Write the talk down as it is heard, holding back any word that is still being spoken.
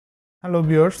Hello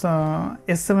viewers,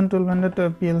 S7-1200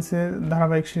 PLC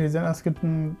ধারাবাহিক সিরিজের আজকে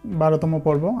 12তম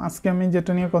পর্ব। আজকে আমি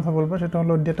যেটা নিয়ে কথা বলবো সেটা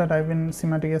হলো data type in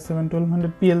সিম্যাটিক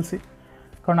S7-1200 PLC।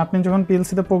 কারণ আপনি যখন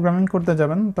পিএলসিতে প্রোগ্রামিং করতে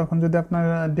যাবেন তখন যদি আপনার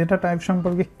ডেটা টাইপ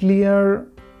সম্পর্কে ক্লিয়ার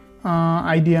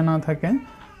আইডিয়া না থাকে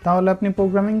তাহলে আপনি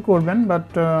প্রোগ্রামিং করবেন, বাট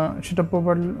সেটা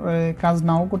প্রপার কাজ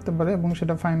নাও করতে পারে এবং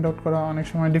সেটা ফাইন্ড আউট করা অনেক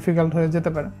সময় ডিফিকাল্ট হয়ে যেতে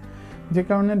পারে। যে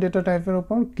কারণে ডেটা টাইপের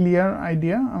ওপর ক্লিয়ার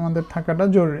আইডিয়া আমাদের থাকাটা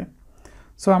জরুরি।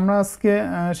 সো আমরা আজকে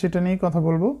সেটা নিয়েই কথা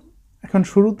বলবো। এখন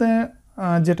শুরুতে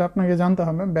যেটা আপনাকে জানতে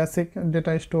হবে, basic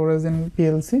data storage in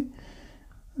PLC.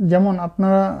 যেমন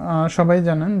আপনারা সবাই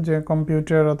জানেন যে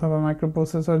কম্পিউটার অথবা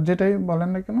মাইক্রোপ্রসেসর যেটাই বলেন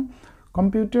না কেন,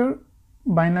 কম্পিউটার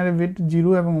বাইনারি বিট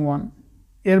 0 এবং 1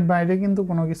 এর বাইরে কিন্তু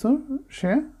কোনো কিছু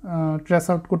সে ট্রেস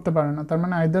আউট করতে পারে না, তার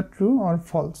মানে either true or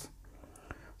false.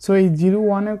 So এই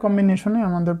 0-1 এর কম্বিনেশনে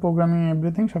আমাদের প্রোগ্রামিং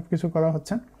এভরিথিং সব কিছু করা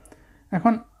হচ্ছে।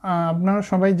 এখন আপনারা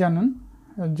সবাই জানেন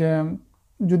যে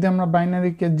যদি আমরা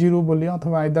বাইনারিকে 0 বলি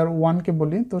অথবা আইদার 1কে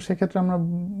বলি, তো সেক্ষেত্রে আমরা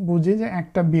বুঝি যে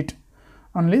একটা বিট,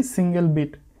 অনলি সিঙ্গেল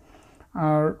বিট।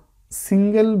 আর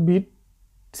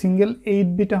সিঙ্গেল 8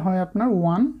 বিটে হয় আপনার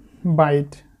 1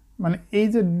 বাইট। মানে এই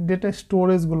যে ডেটা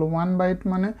স্টোরেজগুলো 1 বাইট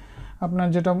মানে আপনার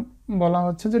যেটা বলা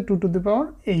হচ্ছে যে 2 to the power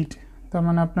 8, তার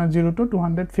মানে আপনার 0 to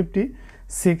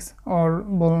 256 অর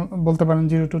বলতে পারেন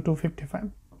 0 to 255।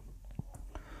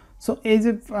 সো এই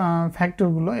যে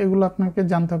ফ্যাক্টরগুলো এগুলো আপনাকে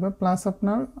জানতে হবে। প্লাস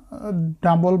আপনার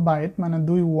ডাবল বাইট মানে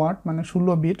 2 ওয়ার্ড মানে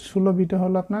 16 বিট, 16 বিটে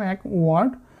হলো আপনার 1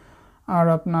 ওয়ার্ড। আর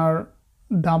আপনার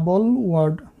ডাবল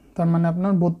ওয়ার্ড তার মানে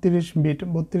আপনার 32 বিট,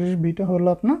 32 বিটে হলো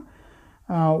আপনার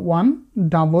 1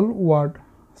 ডাবল ওয়ার্ড।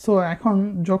 সো এখন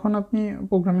যখন আপনি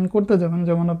প্রোগ্রামিং করতে যাবেন,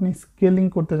 যেমন আপনি স্কেলিং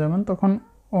করতে যাবেন, তখন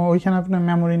ওইখানে আপনার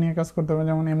মেমোরি নিয়ে কাজ করতে হবে,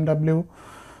 যেমন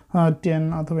MW10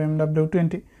 অথবা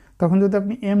MW20। তখন যদি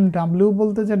আপনি MW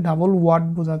বলতে যে ডাবল ওয়ার্ড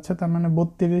বোঝাচ্ছে, তার মানে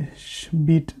 32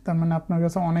 বিট, তার মানে আপনার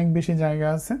কাছে অনেক বেশি জায়গা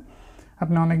আছে,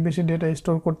 আপনি অনেক বেশি ডেটা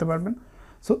স্টোর করতে পারবেন।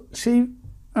 সো সেই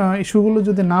ইস্যুগুলো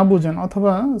যদি না বুঝেন,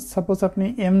 অথবা সাপোজ আপনি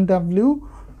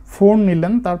MW4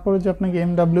 নিলেন, তারপরে যে আপনাকে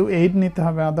MW8 নিতে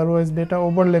হবে, আদারওয়াইজ ডেটা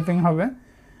ওভারল্যাপিং হবে,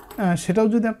 সেটাও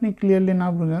যদি আপনি ক্লিয়ারলি না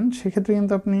বুঝেন, সেক্ষেত্রে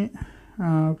কিন্তু আপনি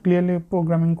ক্লিয়ারলি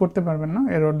প্রোগ্রামিং করতে পারবেন না,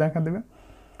 এরর দেখা দেবে।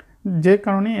 যে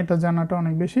কারণে এটা জানাটা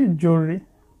অনেক বেশি জরুরি।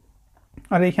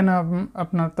 আর এখানে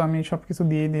আপনার তো আমি সব কিছু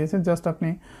দিয়ে দিয়েছি, জাস্ট আপনি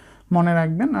মনে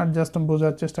রাখবেন আর জাস্ট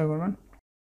বোঝার চেষ্টা করবেন।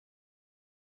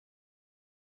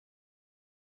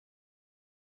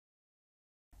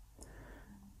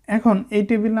 এখন এই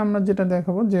টেবিলে আমরা যেটা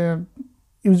দেখাবো যে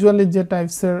ইউজুয়ালি যে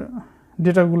টাইপসের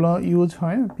ডেটাগুলো ইউজ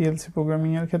হয় পিএলসি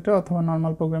প্রোগ্রামিংয়ের ক্ষেত্রে অথবা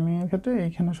নর্মাল প্রোগ্রামিংয়ের ক্ষেত্রে,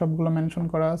 এইখানে সবগুলো মেনশন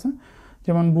করা আছে।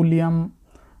 যেমন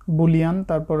বুলিয়ান,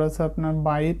 তারপর আছে আপনার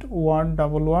byte, word,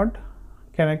 double word,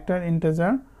 character,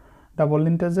 integer, double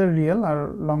integer, real আর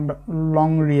লং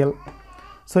রিয়েল।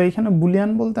 সো এইখানে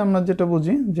বুলিয়ান বলতে আমরা যেটা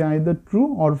বুঝি যে আইদার ট্রু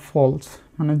অর ফলস,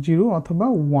 মানে 0 অথবা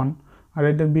 1, আর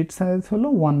এটার বিট সাইজ হলো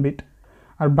 1 বিট।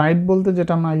 আর বাইট বলতে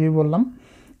যেটা আমরা আগে বললাম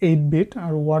 8 বিট,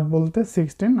 আর ওয়ার্ড বলতে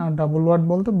 16, আর ডাবল ওয়ার্ড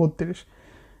বলতে 32।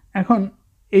 এখন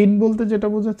 8 বলতে যেটা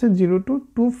বোঝাচ্ছে 0 to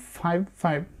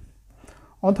 255,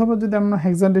 অথবা যদি আমরা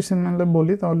হেক্সাডেসিমালে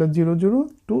বলি তাহলে 00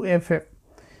 to FF।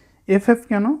 FF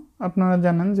কেন? আপনারা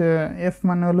জানেন যে F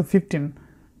মানে হলো 15,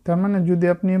 তার মানে যদি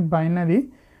আপনি বাইনারি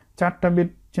 4টা বিট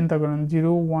চিন্তা করেন,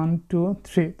 0 1 2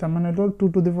 3, তার মানে হলো 2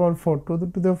 to the power 4, 2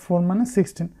 to the 4 মানে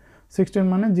 16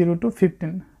 মানে 0 to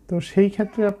 15। তো সেই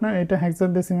ক্ষেত্রে আপনার এটা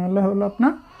হেক্সাডেসিমালে হলো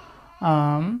আপনার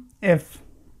F।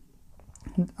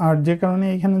 আর যে কারণে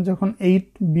এখানে যখন 8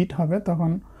 বিট হবে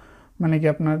তখন মানে কি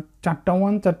আপনার 4টা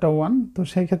 1, তো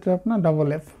সেই ক্ষেত্রে আপনার ডাবল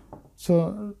F। সো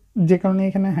যে কারণে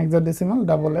এখানে হেক্সাডেসিমাল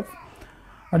ডাবল F।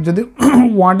 আর যদি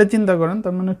ওয়ার্ডে চিন্তা করেন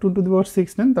তার মানে 2 to the power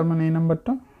 16, তার মানে এই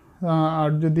নাম্বারটা। আর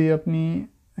যদি আপনি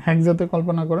হেক্সাতে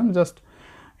কল্পনা করেন, জাস্ট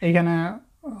এইখানে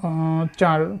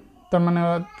 4, তার মানে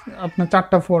আপনার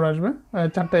 4টা 4 আসবে,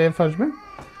 4টা F আসবে।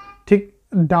 ঠিক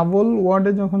ডাবল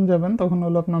ওয়ার্ডে যখন যাবেন তখন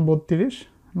হলো আপনার 32,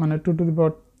 মানে 2 to the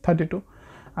power 32।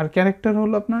 R character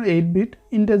হলো আপনার 8 বিট,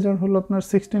 ইন্টেজার হলো আপনার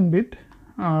 16 বিট,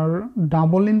 আর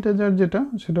ডাবল ইন্টেজার যেটা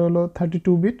সেটা হলো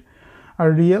 32 বিট, আর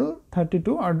রিয়েল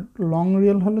 32, আর লং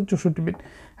রিয়েল হলো 64 বিট।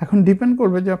 এখন ডিপেন্ড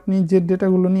করবে যে আপনি যে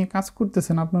ডেটাগুলো নিয়ে কাজ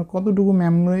করতেছেন আপনার কতটুকু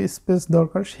মেমোরি স্পেস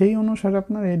দরকার, সেই অনুসারে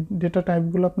আপনার এই ডেটা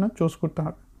টাইপগুলো আপনার চুজ করতে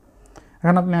হবে।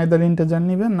 এখন আপনি আইদার ইন্টেজার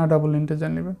নেবেন না ডাবল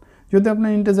ইন্টেজার নেবেন। যদি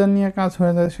আপনার ইন্টেজার নিয়ে কাজ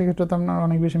হয়ে যায় সেক্ষেত্রে তো আপনার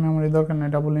অনেক বেশি মেমোরি দরকার নেই,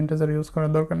 ডাবল ইন্টেজার ইউজ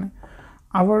করার দরকার নেই।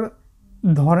 আবার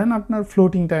ধরেন আপনার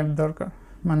ফ্লোটিং টাইপ দরকার,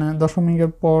 মানে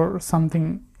দশমিকের পর সামথিং,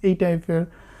 এই টাইপের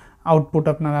আউটপুট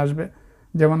আপনার আসবে।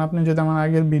 যেমন আপনি যদি আমার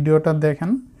আগের ভিডিওটা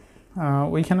দেখেন,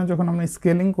 ওইখানে যখন আমরা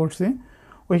স্কেলিং করছি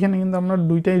ওইখানে কিন্তু আমরা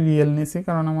দুইটাই রিয়েল নিছি,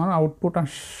 কারণ আমার আউটপুট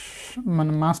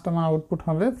মানে মাস্ট আমার আউটপুট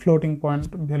হবে ফ্লোটিং পয়েন্ট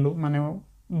ভ্যালু, মানে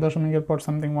দশমিকের পর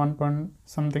something 1 point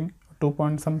something 2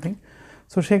 point something.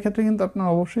 So সেক্ষেত্রে কিন্তু আপনার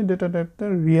অবশ্যই ডেটা টাইপটা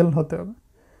রিয়েল হতে হবে।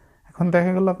 এখন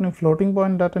দেখা গেল আপনি ফ্লোটিং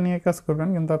পয়েন্ট ডাটা নিয়ে কাজ করবেন,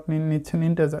 কিন্তু আপনি নিচ্ছেন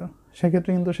ইন্টিজার,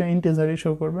 সেক্ষেত্রে কিন্তু সে ইন্টিজারই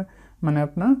শো করবে, মানে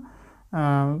আপনার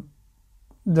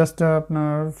জাস্ট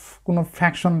আপনার কোনো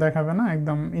ফ্র্যাকশন দেখাবে না,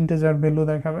 একদম ইন্টিজার ভ্যালু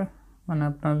দেখাবে। মানে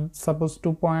আপনার সাপোজ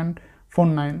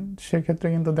 2.49, সেক্ষেত্রে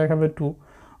কিন্তু দেখাবে 2,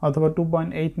 অথবা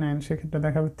 2.89, সেক্ষেত্রে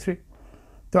দেখাবে 3।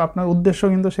 তো আপনার উদ্দেশ্য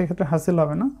কিন্তু সেক্ষেত্রে হাসিল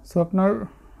হবে না। সো আপনার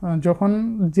যখন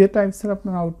যে টাইপসের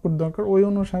আপনার আউটপুট দরকার ওই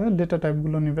অনুসারে ডেটা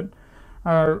টাইপগুলো নেবেন।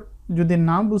 আর যদি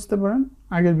না বুঝতে পারেন,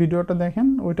 আগের ভিডিওটা দেখেন,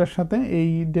 ওইটার সাথে এই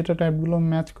ডেটা টাইপগুলো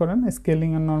ম্যাচ করেন স্কেলিং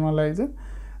আর নর্মালাইজে,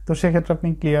 তো সেক্ষেত্রে আপনি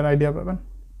ক্লিয়ার আইডিয়া পাবেন।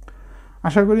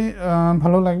 আশা করি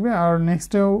ভালো লাগবে। আর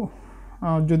নেক্সটেও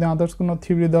যদি আদার্স কোনো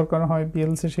থিওরি দরকার হয়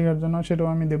পিএলসি শেখার জন্য, সেটাও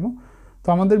আমি দেবো। তো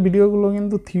আমাদের ভিডিওগুলো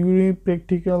কিন্তু থিওরি,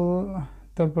 প্র্যাকটিক্যাল,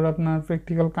 তারপর আপনার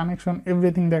প্র্যাকটিক্যাল কানেকশন,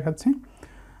 এভরিথিং দেখাচ্ছে।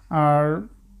 আর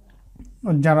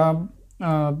যারা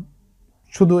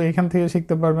শুধু এখান থেকে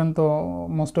শিখতে পারবেন তো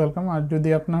মোস্ট ওয়েলকাম। আর যদি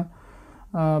আপনার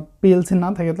পিএলসি না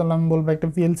থাকে, তাহলে আমি বলবো একটা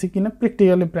পিএলসি কিনে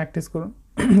প্র্যাকটিক্যালি প্র্যাকটিস করুন,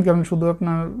 কারণ শুধু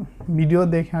আপনার ভিডিও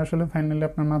দেখে আসলে ফাইনালি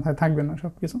আপনার মাথায় থাকবে না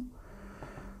সব কিছু।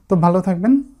 তো ভালো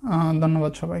থাকবেন,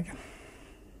 ধন্যবাদ সবাইকে।